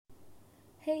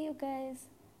Hey, you guys,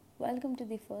 welcome to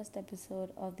the first episode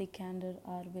of the Candor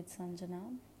Hour with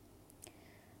Sanjana.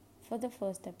 For the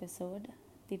first episode,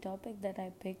 the topic that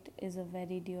I picked is a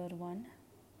very dear one.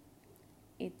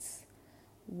 It's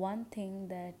one thing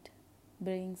that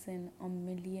brings in a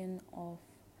million of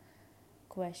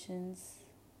questions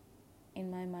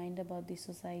in my mind about the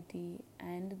society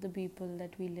and the people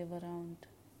that we live around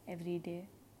every day.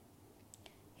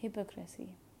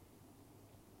 Hypocrisy.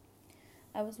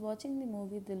 I was watching the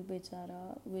movie Dil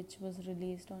Bechara, which was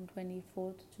released on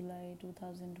 24th July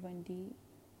 2020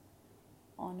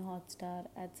 on Hotstar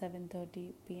at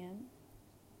 7:30 p.m.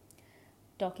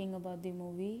 Talking about the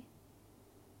movie,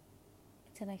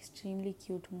 it's an extremely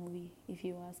cute movie if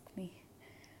you ask me.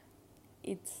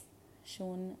 It's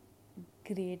shown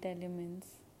great elements,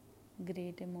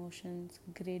 great emotions,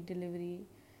 great delivery,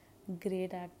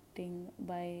 great acting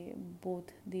by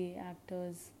both the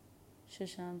actors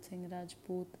Sushant Singh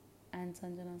Rajput and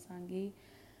Sanjana Sanghi.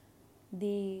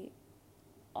 The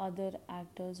other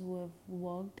actors who have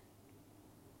worked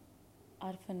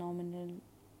are phenomenal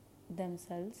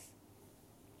themselves.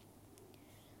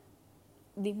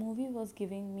 The movie was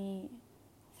giving me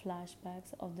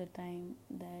flashbacks of the time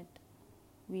that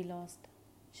we lost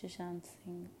Sushant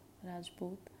Singh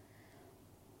Rajput,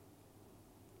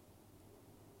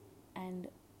 and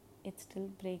it still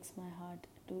breaks my heart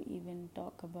to even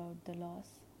talk about the loss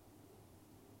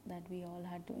that we all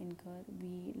had to incur.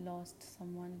 We lost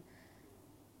someone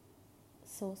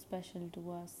so special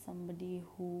to us, somebody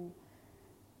who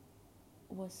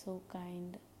was so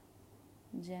kind,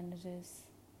 generous,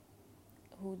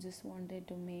 who just wanted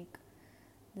to make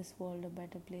this world a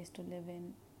better place to live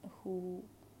in, who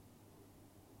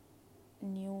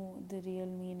knew the real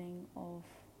meaning of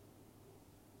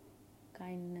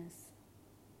kindness.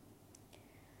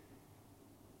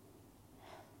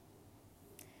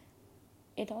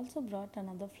 It also brought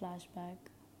another flashback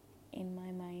in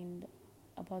my mind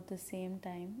about the same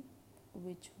time,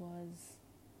 which was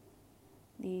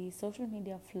the social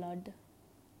media flood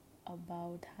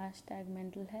about hashtag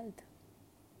mental health.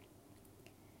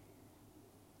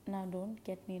 Now, don't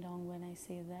get me wrong when I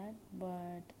say that,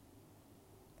 but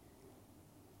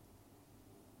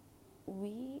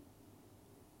we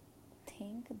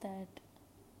think that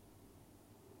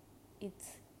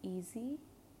it's easy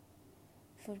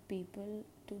for people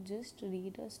to just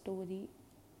read a story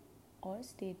or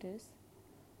status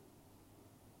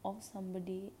of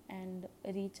somebody and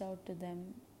reach out to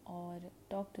them or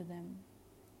talk to them.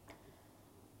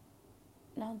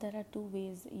 Now, there are two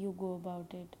ways you go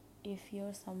about it. If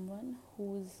you're someone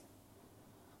who's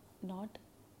not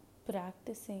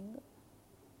practicing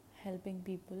helping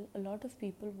people, a lot of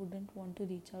people wouldn't want to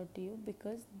reach out to you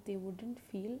because they wouldn't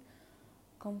feel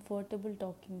comfortable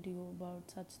talking to you about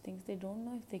such things. They don't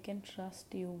know if they can trust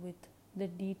you with the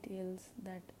details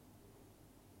that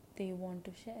they want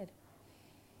to share.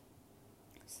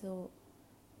 So,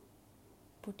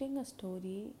 putting a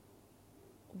story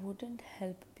wouldn't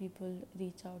help people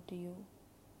reach out to you.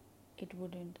 It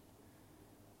wouldn't.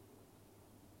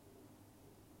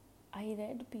 I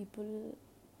read people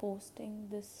posting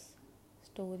this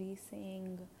story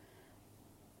saying,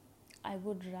 I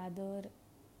would rather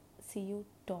see you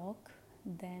talk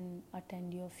than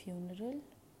attend your funeral.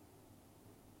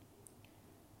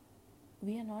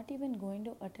 We are not even going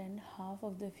to attend half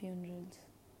of the funerals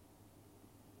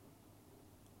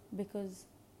because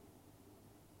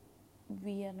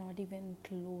we are not even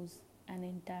close and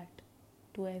intact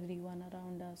to everyone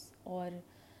around us or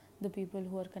the people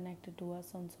who are connected to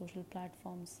us on social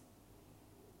platforms.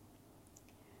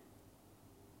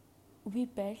 We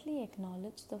barely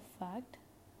acknowledge the fact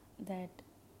that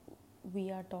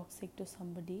we are toxic to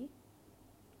somebody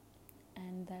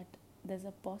and that there's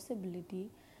a possibility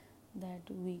that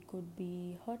we could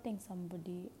be hurting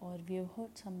somebody or we have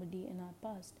hurt somebody in our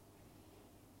past.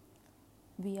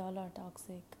 We all are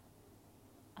toxic.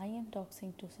 I am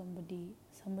toxic to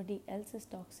somebody else is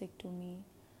toxic to me,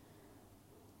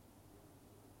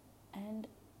 and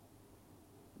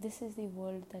this is the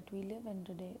world that we live in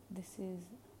today. This is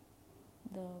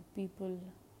the people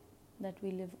that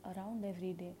we live around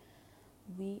every day.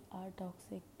 We are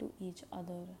toxic to each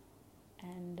other,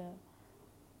 and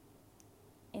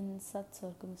in such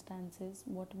circumstances,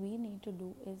 what we need to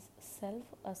do is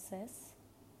self-assess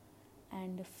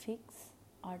and fix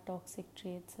our toxic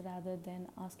traits rather than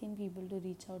asking people to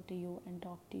reach out to you and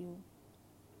talk to you.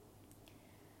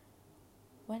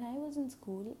 When I was in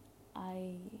school,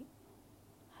 I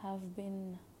have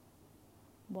been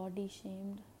body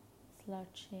shamed, slut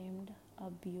shamed,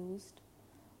 abused,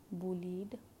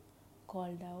 bullied,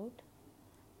 called out,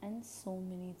 and so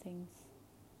many things.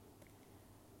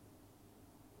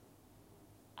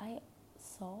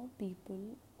 saw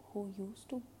people who used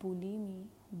to bully me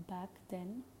back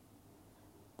then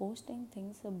posting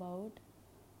things about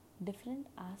different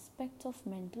aspects of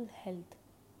mental health.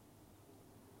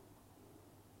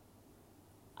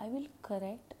 I will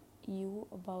correct you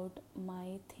about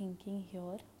my thinking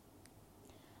here.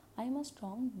 I am a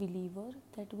strong believer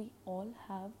that we all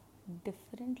have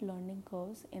different learning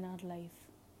curves in our life.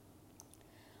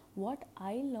 What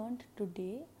I learned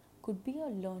today could be a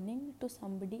learning to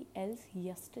somebody else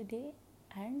yesterday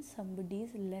and somebody's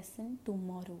lesson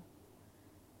tomorrow.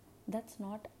 That's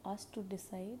not us to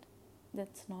decide,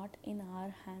 that's not in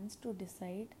our hands to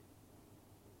decide.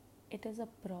 It is a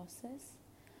process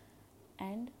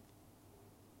and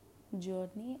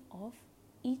journey of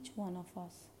each one of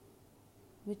us,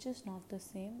 which is not the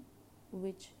same,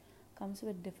 which comes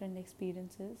with different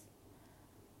experiences.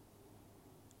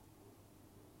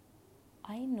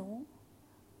 I know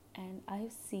and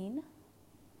I've seen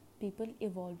people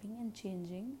evolving and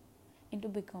changing into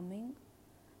becoming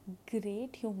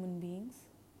great human beings.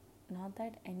 Not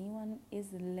that anyone is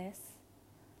less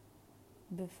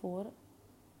before,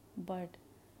 but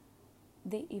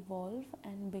they evolve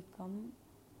and become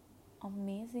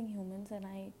amazing humans, and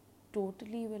I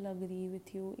totally will agree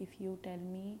with you if you tell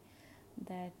me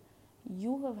that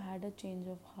you have had a change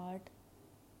of heart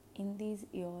in these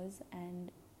years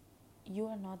and you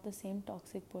are not the same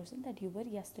toxic person that you were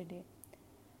yesterday.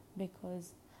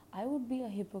 Because I would be a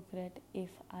hypocrite if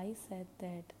I said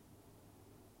that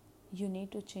you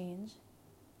need to change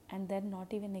and then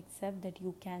not even accept that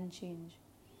you can change.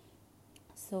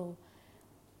 So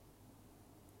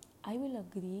I will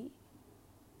agree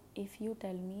if you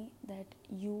tell me that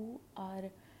you are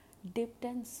dipped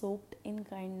and soaked in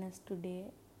kindness today.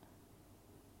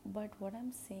 But what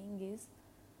I'm saying is,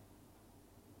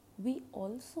 we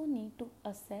also need to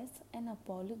assess and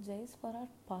apologize for our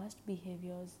past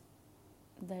behaviors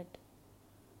that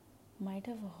might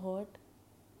have hurt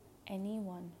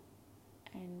anyone,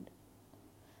 and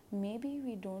maybe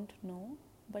we don't know,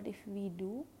 but if we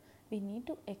do, we need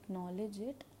to acknowledge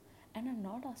it. And I'm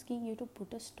not asking you to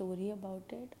put a story about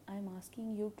it, I'm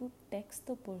asking you to text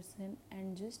the person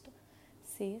and just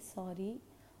say sorry,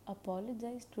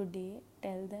 apologize today,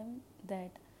 tell them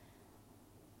that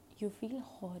you feel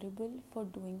horrible for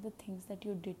doing the things that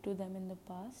you did to them in the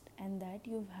past, and that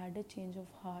you've had a change of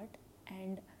heart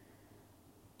and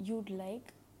you'd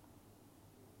like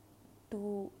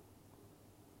to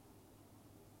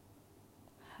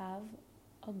have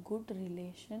a good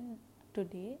relation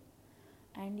today,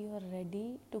 and you are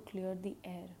ready to clear the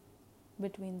air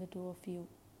between the two of you.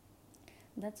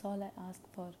 That's all I ask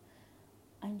for.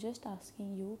 I'm just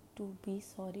asking you to be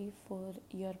sorry for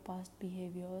your past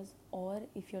behaviors, or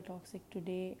if you're toxic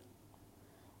today,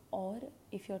 or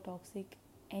if you're toxic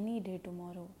any day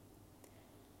tomorrow.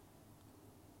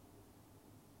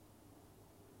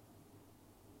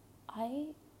 I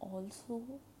also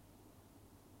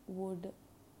would,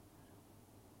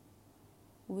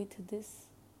 with this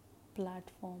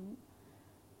platform,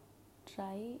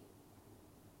 try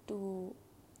to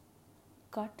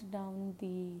cut down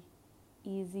the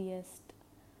easiest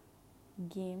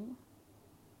game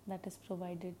that is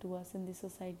provided to us in the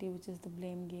society, which is the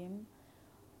blame game.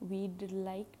 We'd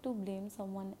like to blame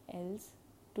someone else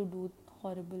to do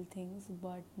horrible things,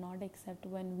 but not accept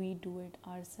when we do it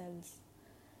ourselves,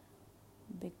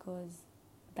 because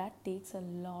that takes a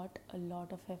lot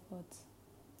of efforts.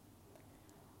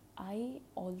 I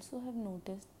also have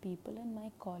noticed people in my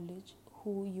college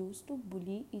who used to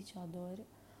bully each other,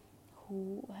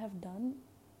 who have done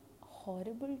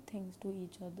horrible things to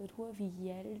each other, who have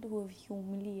yelled, who have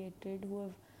humiliated,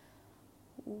 who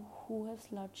have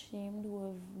slut shamed, who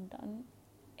have done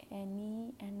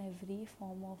any and every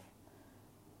form of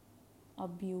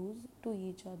abuse to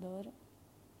each other.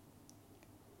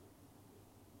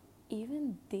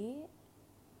 Even they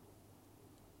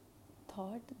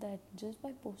thought that just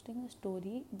by posting a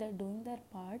story they're doing their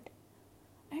part,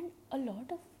 and a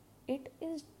lot of it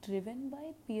is driven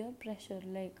by peer pressure,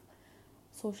 like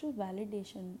social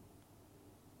validation.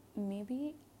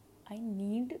 Maybe I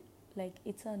need, like,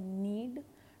 it's a need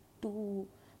to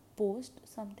post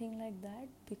something like that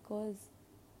because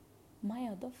my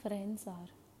other friends are,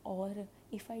 or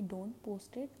if I don't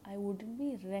post it, I wouldn't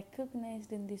be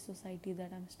recognized in the society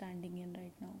that I'm standing in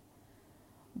right now.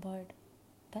 But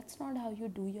that's not how you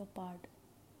do your part.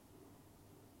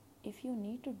 If you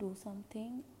need to do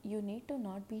something, you need to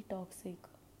not be toxic,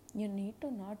 you need to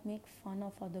not make fun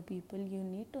of other people, you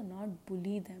need to not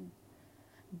bully them.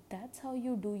 That's how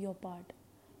you do your part.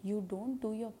 You don't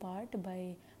do your part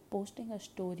by posting a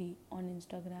story on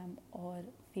Instagram or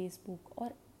Facebook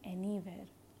or anywhere.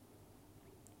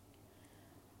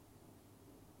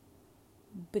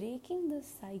 breaking this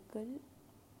cycle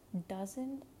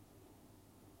doesn't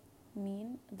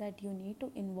mean that you need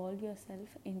to involve yourself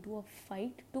into a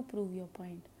fight to prove your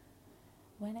point.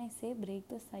 When I say break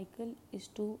the cycle, is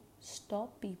to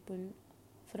stop people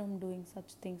from doing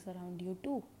such things around you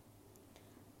too.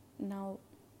 Now,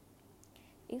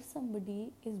 if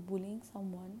somebody is bullying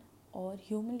someone or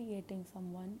humiliating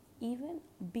someone, even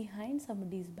behind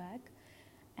somebody's back,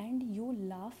 and you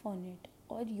laugh on it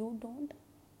or you don't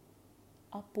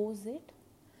oppose it,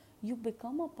 you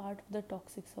become a part of the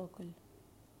toxic circle.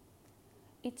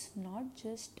 It's not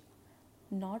just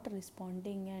not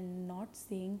responding and not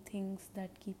saying things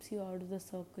that keeps you out of the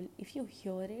circle. If you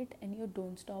hear it and you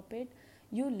don't stop it,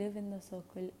 you live in the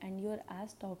circle and you're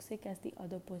as toxic as the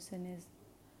other person is.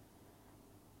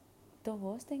 The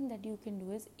worst thing that you can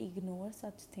do is ignore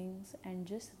such things and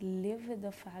just live with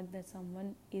the fact that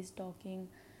someone is talking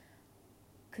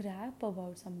crap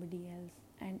about somebody else.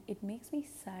 And it makes me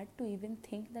sad to even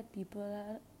think that people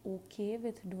are okay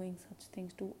with doing such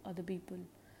things to other people.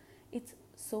 It's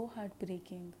so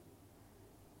heartbreaking.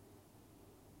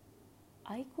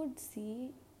 I could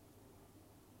see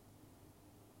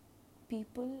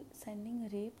people sending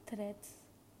rape threats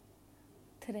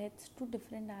to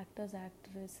different actors,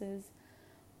 actresses,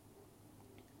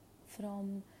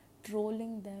 from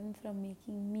trolling them, from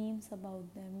making memes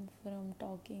about them, from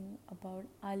talking about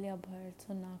Alia Bhatt,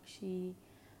 Sonakshi,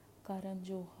 Karan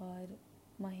Johar,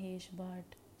 Mahesh Bhatt,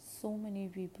 so many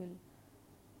people.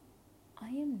 I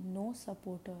am no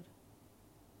supporter.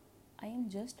 I am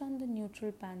just on the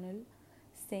neutral panel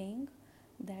saying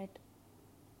that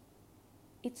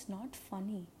it's not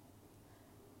funny.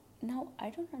 Now, I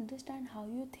don't understand how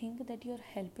you think that you're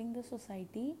helping the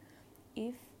society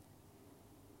if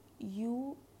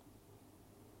you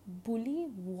bully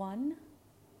one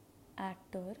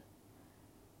actor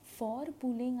for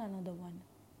bullying another one.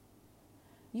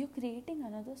 You're creating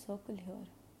another circle here.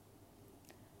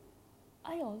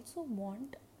 I also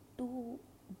want to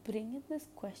bring in this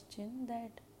question that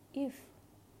if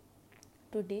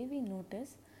today we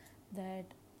notice that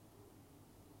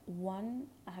one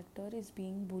actor is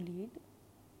being bullied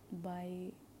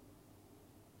by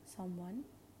someone,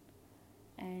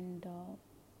 and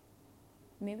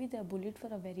maybe they are bullied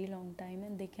for a very long time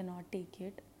and they cannot take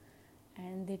it,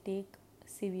 and they take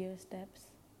severe steps,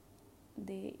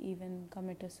 they even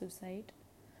commit a suicide.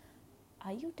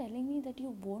 Are you telling me that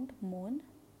you won't mourn?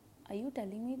 Are you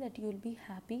telling me that you'll be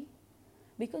happy?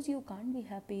 Because you can't be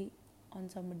happy on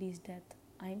somebody's death.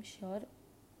 I'm sure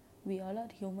we all are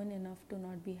human enough to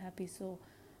not be happy. So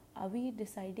are we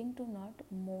deciding to not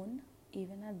mourn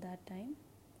even at that time?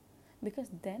 Because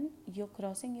then you're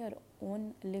crossing your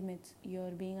own limits. You're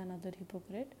being another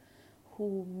hypocrite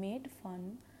who made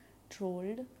fun,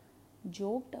 trolled,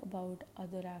 joked about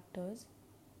other actors,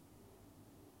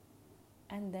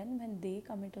 and then when they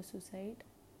commit a suicide,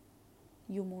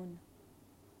 you mourn.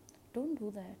 Don't do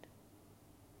that.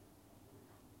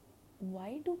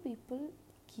 Why do people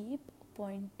keep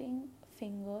pointing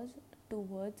fingers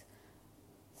towards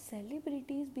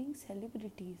celebrities being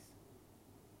celebrities?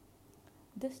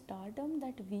 The stardom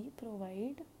that we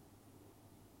provide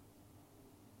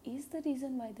is the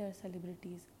reason why they are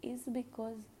celebrities, is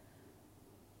because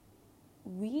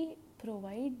we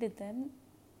provide them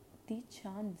the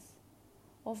chance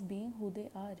of being who they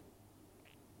are.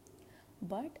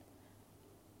 But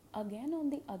again, on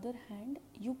the other hand,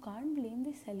 you can't blame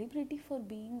the celebrity for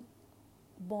being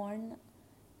born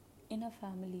in a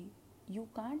family. You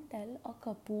can't tell a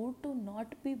Kapoor to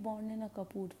not be born in a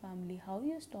Kapoor family. How are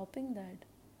you stopping that?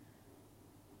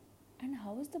 And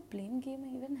how is the blame game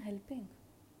even helping?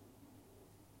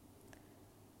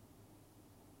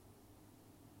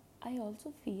 I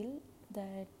also feel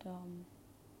that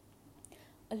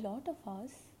a lot of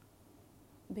us,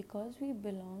 because we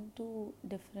belong to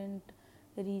different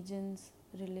regions,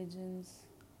 religions,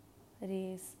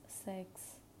 race,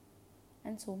 sex,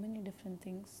 and so many different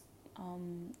things,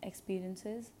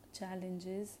 experiences,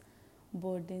 challenges,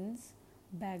 burdens,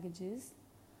 baggages,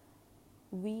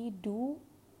 we do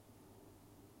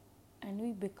and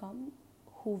we become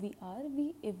who we are.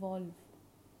 We evolve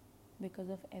because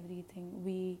of everything.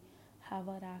 We have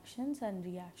our actions and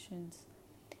reactions.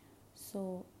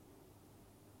 So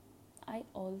I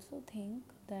also think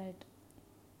that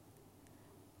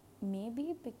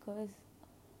maybe because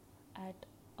at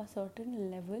a certain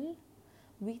level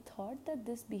we thought that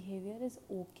this behavior is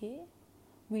okay,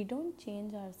 we don't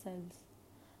change ourselves.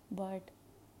 But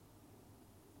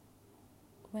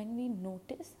when we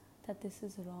notice that this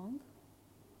is wrong,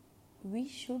 we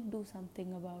should do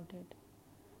something about it.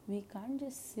 We can't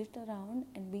just sit around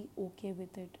and be okay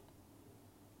with it.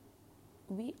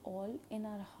 we all in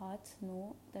our hearts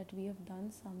know that we have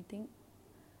done something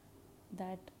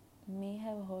that may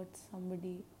have hurt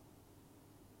somebody,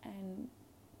 and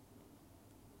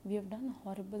we have done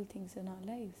horrible things in our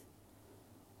lives.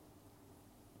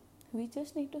 We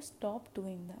just need to stop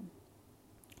doing them.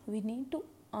 We need to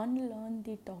unlearn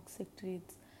the toxic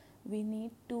traits. We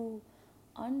need to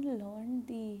unlearn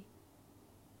the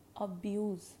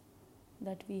abuse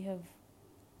that we have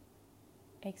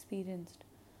experienced.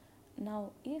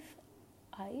 Now, if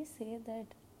I say that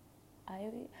I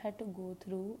had to go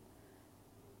through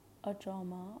a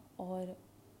trauma or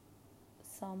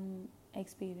some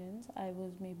experience, I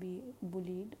was maybe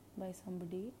bullied by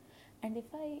somebody, and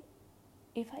if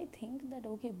I think that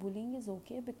okay, bullying is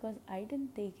okay because I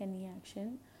didn't take any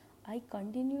action, I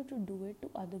continue to do it to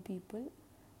other people,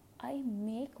 I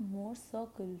make more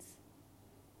circles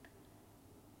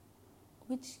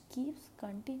which keeps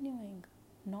continuing.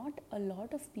 Not a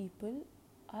lot of people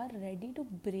are ready to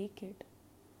break it.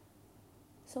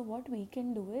 So what we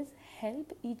can do is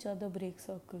help each other break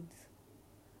circles.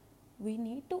 We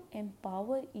need to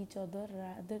empower each other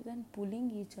rather than pulling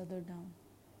each other down.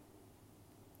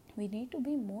 We need to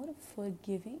be more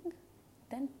forgiving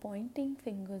than pointing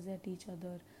fingers at each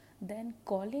other, than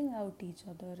calling out each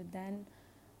other, than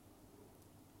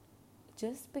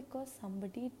just because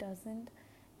somebody doesn't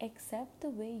accept the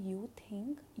way you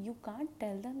think, you can't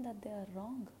tell them that they are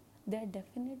wrong. They are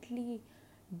definitely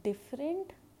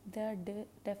different. They are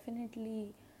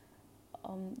definitely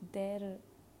their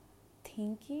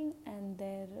thinking and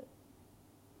their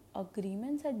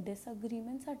agreements and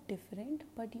disagreements are different,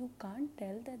 but you can't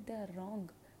tell that they are wrong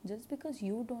just because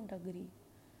you don't agree.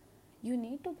 You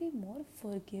need to be more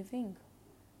forgiving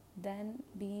than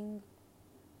being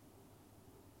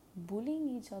bullying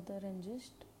each other and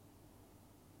just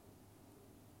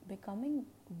becoming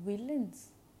villains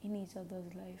in each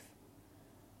other's life.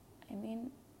 I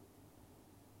mean,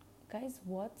 guys,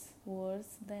 what's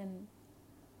worse than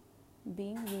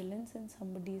being villains in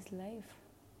somebody's life?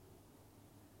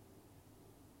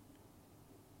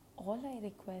 All I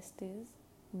request is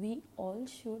we all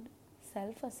should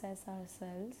self-assess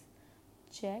ourselves,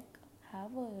 check,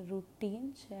 have a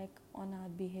routine check on our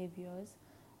behaviors.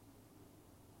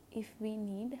 If we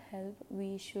need help,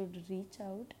 we should reach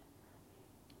out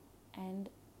and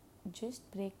just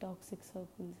break toxic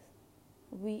circles.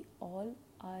 We all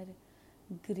are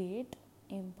great,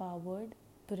 empowered,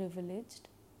 privileged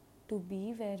to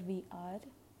be where we are.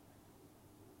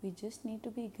 We just need to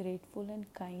be grateful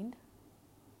and kind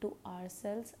to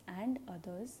ourselves and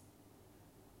others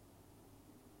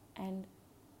and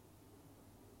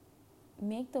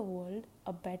make the world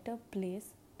a better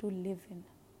place to live in.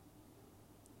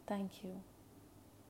 Thank you.